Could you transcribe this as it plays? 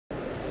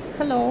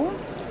Hello,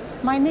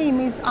 my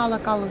name is Alla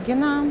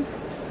Kalugina.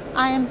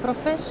 I am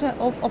professor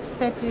of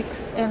obstetrics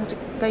and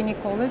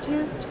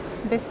gynecologist,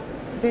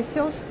 the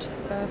first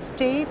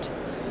state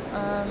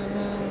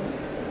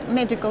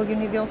medical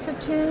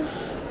university,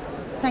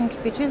 St.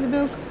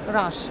 Petersburg,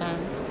 Russia.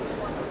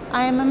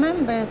 I am a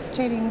member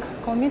steering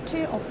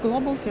committee of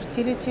Global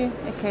Fertility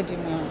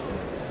Academy.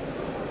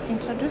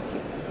 Introduce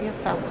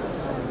yourself.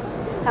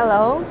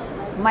 Hello,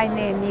 my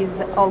name is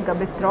Olga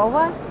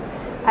Bystrova.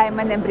 I am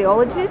an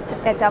embryologist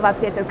at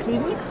Peter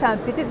Clinic,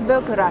 St.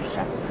 Petersburg,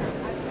 Russia.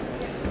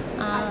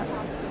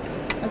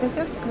 The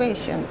first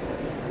questions.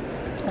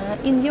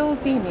 In your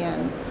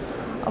opinion,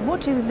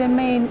 what is the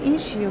main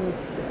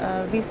issues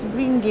with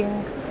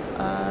bringing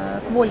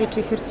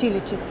quality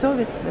fertility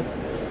services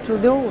to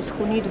those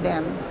who need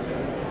them?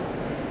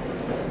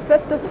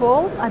 First of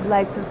all, I'd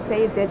like to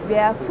say that we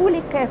are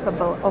fully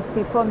capable of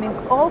performing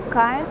all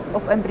kinds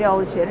of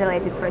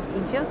embryology-related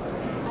procedures,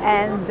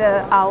 and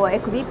our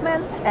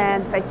equipment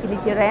and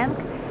facility rank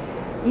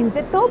in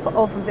the top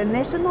of the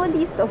national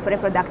list of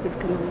reproductive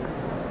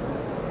clinics.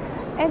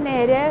 An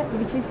area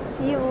which is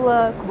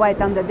still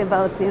quite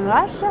underdeveloped in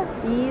Russia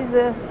is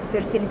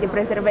fertility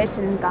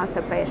preservation in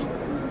cancer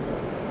patients.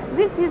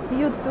 This is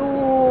due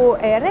to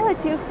a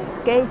relative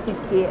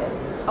scarcity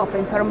of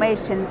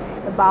information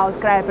about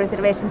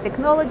cryopreservation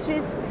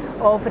technologies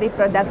of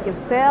reproductive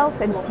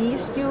cells and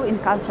tissue in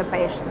cancer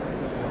patients.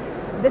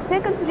 The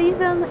second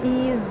reason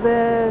is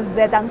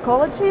that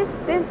oncologists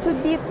tend to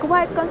be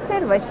quite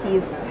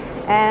conservative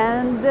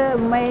and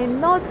may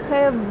not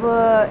have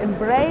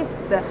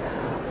embraced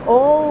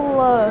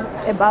all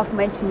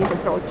above-mentioned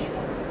approach.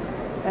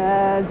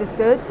 The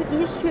third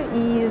issue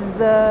is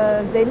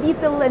the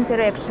little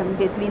interaction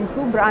between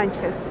two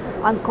branches,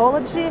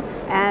 oncology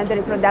and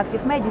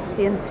reproductive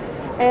medicine,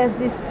 as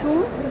these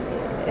two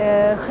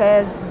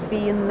has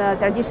been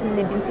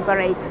traditionally been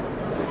separated.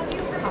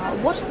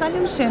 What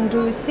solution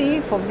do you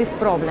see for these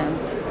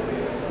problems?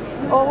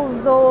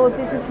 Although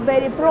this is a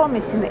very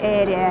promising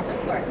area,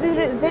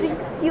 there is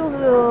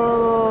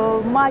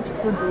still much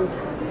to do.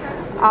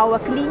 Our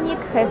clinic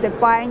has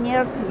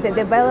pioneered the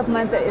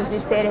development of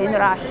this area in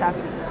Russia.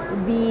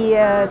 We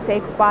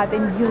take part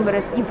in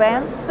numerous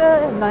events,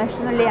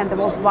 nationally and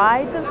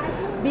worldwide.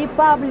 We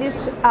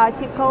publish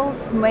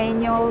articles,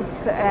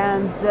 manuals,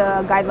 and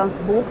guidelines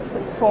books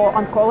for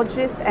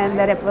oncologists and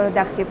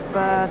reproductive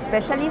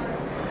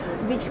specialists,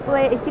 which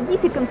play a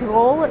significant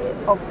role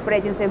of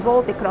spreading the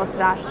word across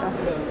Russia.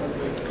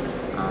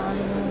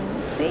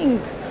 Seeing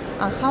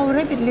how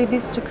rapidly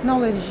this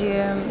technology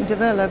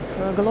develops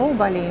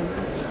globally,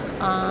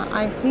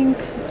 I think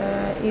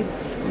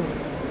it's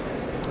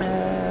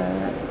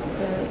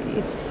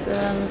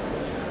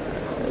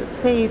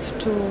safe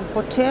to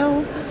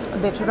foretell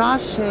that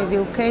Russia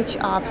will catch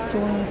up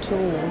soon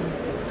too.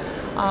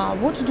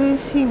 What do you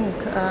think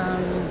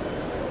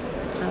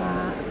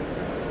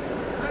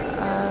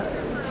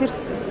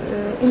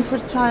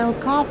infertile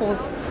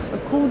couples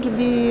could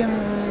be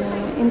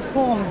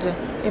informed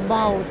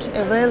about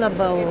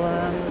available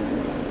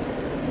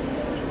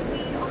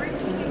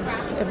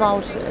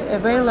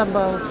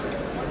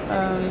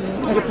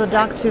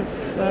reproductive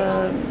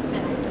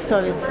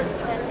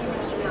services?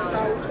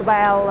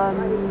 Well,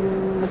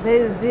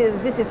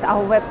 this is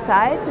our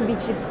website,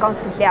 which is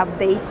constantly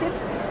updated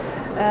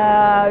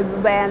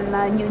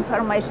when new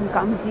information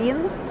comes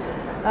in.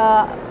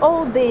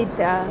 All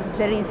data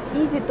there is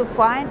easy to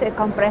find and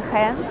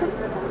comprehend.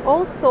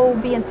 Also,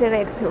 we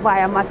interact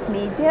via mass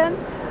media.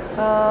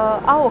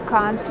 Our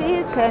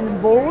country can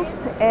boast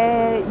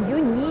a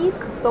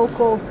unique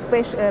so-called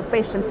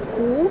patient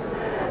school,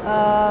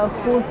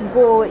 whose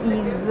goal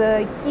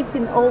is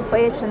keeping all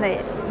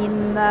patients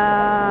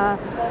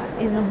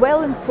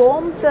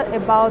well-informed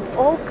about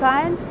all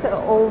kinds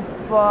of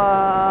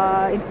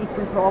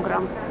existing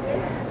programs.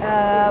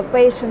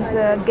 Patients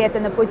get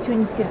an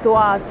opportunity to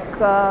ask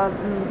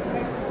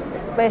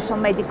special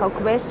medical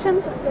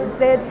questions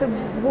that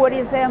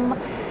worry them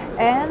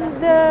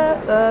and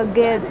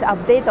get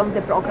update on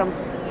the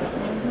programs.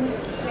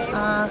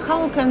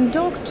 How can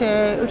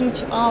doctor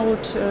reach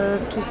out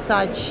to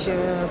such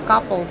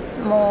couples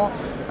more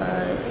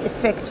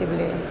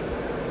effectively?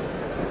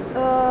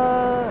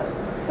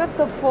 First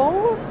of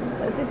all,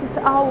 this is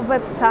our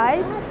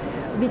website,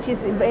 which is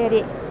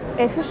very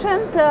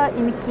efficient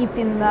in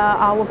keeping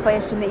our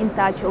patients in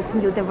touch of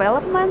new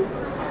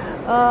developments.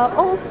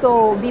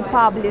 Also, we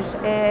publish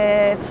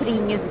a free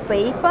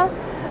newspaper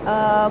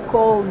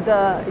called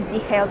The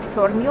Health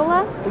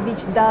Formula,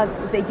 which does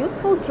the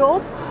useful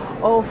job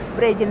of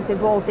spreading the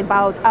word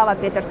about our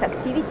Peter's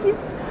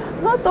activities,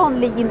 not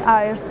only in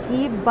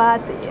IRT,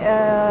 but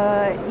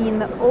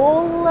in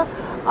all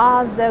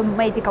other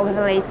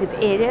medical-related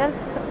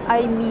areas.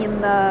 I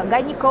mean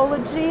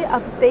gynecology,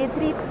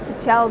 obstetrics,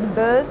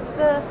 childbirth,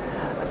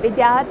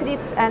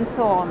 pediatrics, and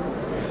so on.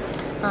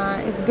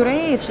 It's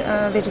great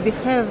that we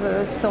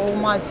have so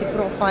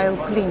multi-profile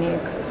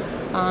clinic.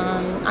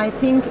 I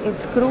think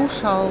it's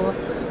crucial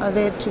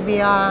that we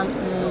are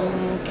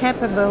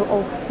capable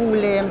of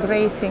fully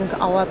embracing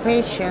our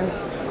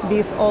patients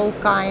with all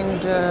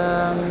kind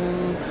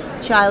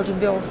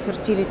childbirth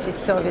fertility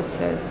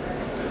services.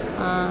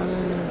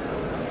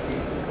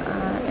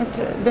 And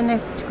the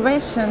next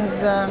questions,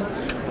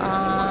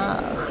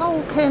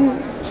 how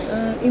can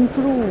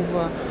improve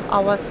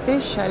our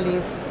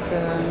specialists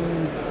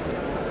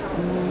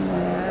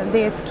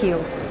their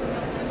skills?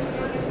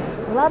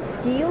 Lab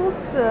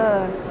skills,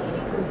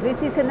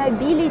 this is an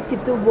ability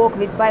to work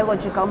with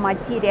biological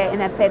material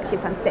in an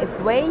effective and safe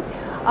way,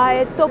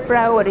 are a top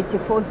priority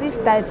for these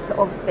types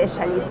of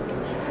specialists.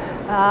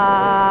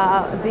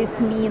 This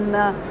means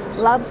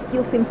lab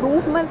skills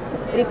improvements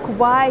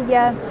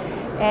require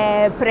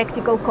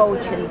practical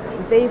coaching.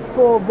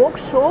 Therefore,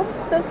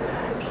 workshops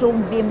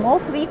should be more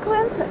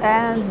frequent,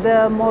 and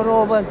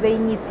moreover, they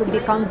need to be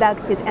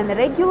conducted on a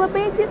regular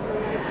basis,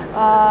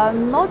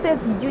 not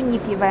as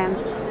unique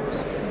events.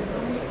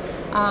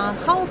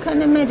 How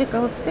can a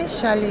medical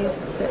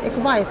specialist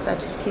acquire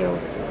such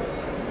skills?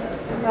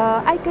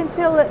 I can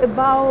tell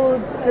about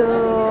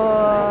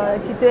the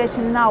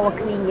situation in our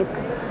clinic.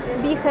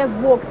 We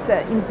have worked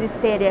in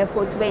this area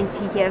for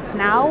 20 years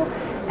now,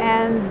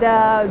 and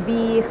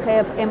we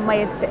have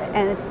amassed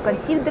a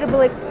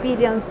considerable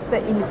experience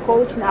in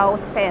coaching our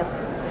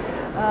staff.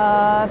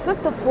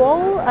 First of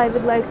all, I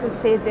would like to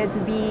say that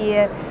we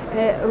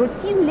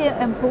routinely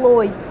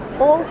employ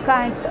all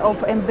kinds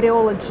of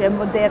embryology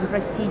modern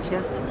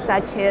procedures,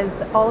 such as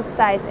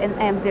oocyte and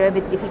embryo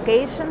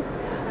vitrifications,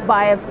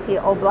 biopsy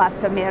of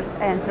blastomeres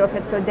and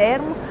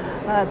trophectoderm,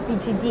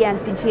 PGD and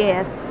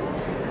PGS.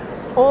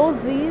 All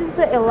these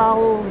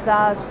allows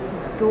us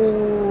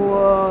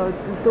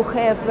to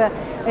have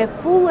a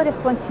full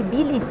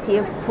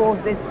responsibility for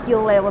the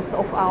skill levels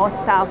of our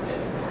staff.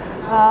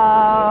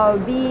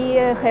 We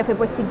have a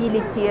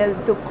possibility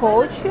to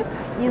coach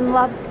in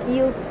lab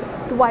skills.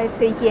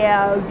 Twice a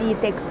year we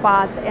take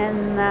part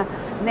in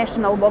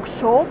national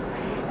workshop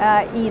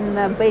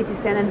in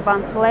basic and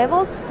advanced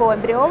levels for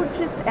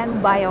embryologists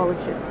and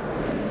biologists.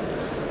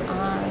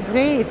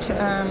 Great.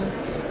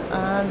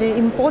 The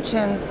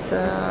importance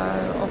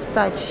of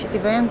such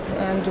events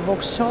and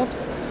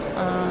workshops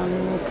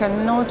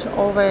cannot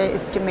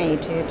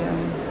overestimate it.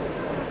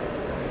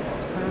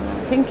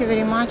 Thank you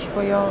very much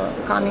for your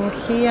coming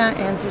here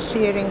and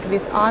sharing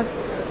with us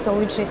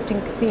so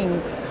interesting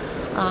things.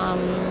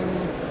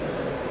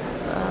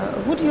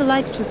 Would you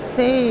like to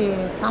say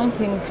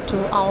something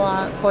to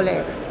our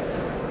colleagues?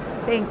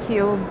 Thank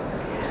you.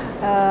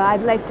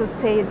 I'd like to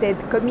say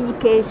that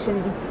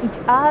communication with each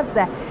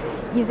other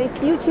is a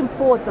huge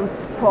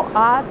importance for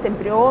us,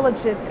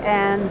 embryologists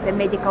and the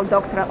medical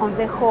doctor on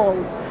the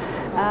whole.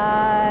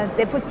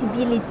 The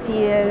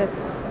possibility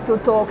to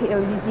talk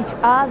with each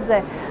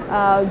other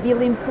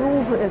will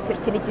improve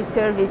fertility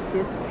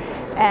services,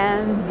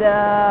 and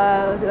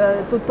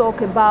to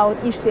talk about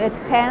issue at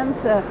hand,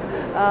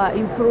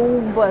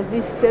 improve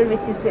these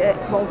services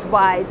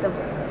worldwide.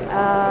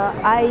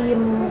 I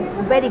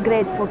am very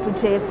grateful to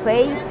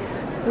JFA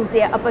to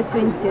the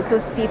opportunity to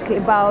speak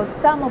about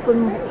some of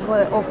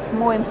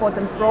more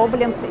important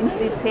problems in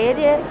this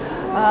area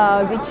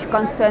which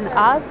concern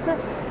us,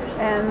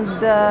 and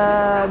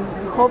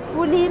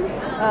hopefully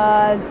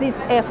this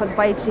effort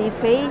by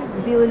JFA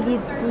will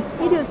lead to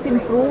serious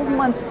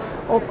improvements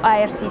of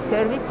IRT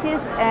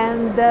services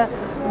and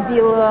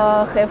will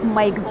have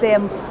make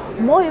them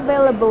more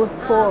available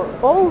for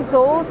all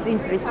those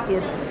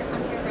interested.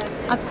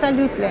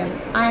 Absolutely.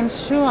 I am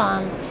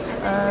sure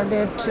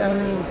that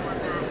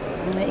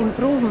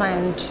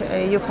improvement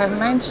you have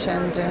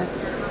mentioned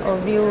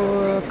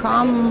will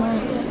come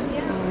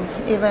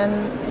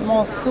even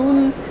more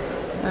soon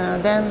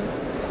than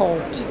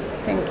hoped.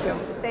 Thank you.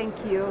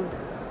 Thank you.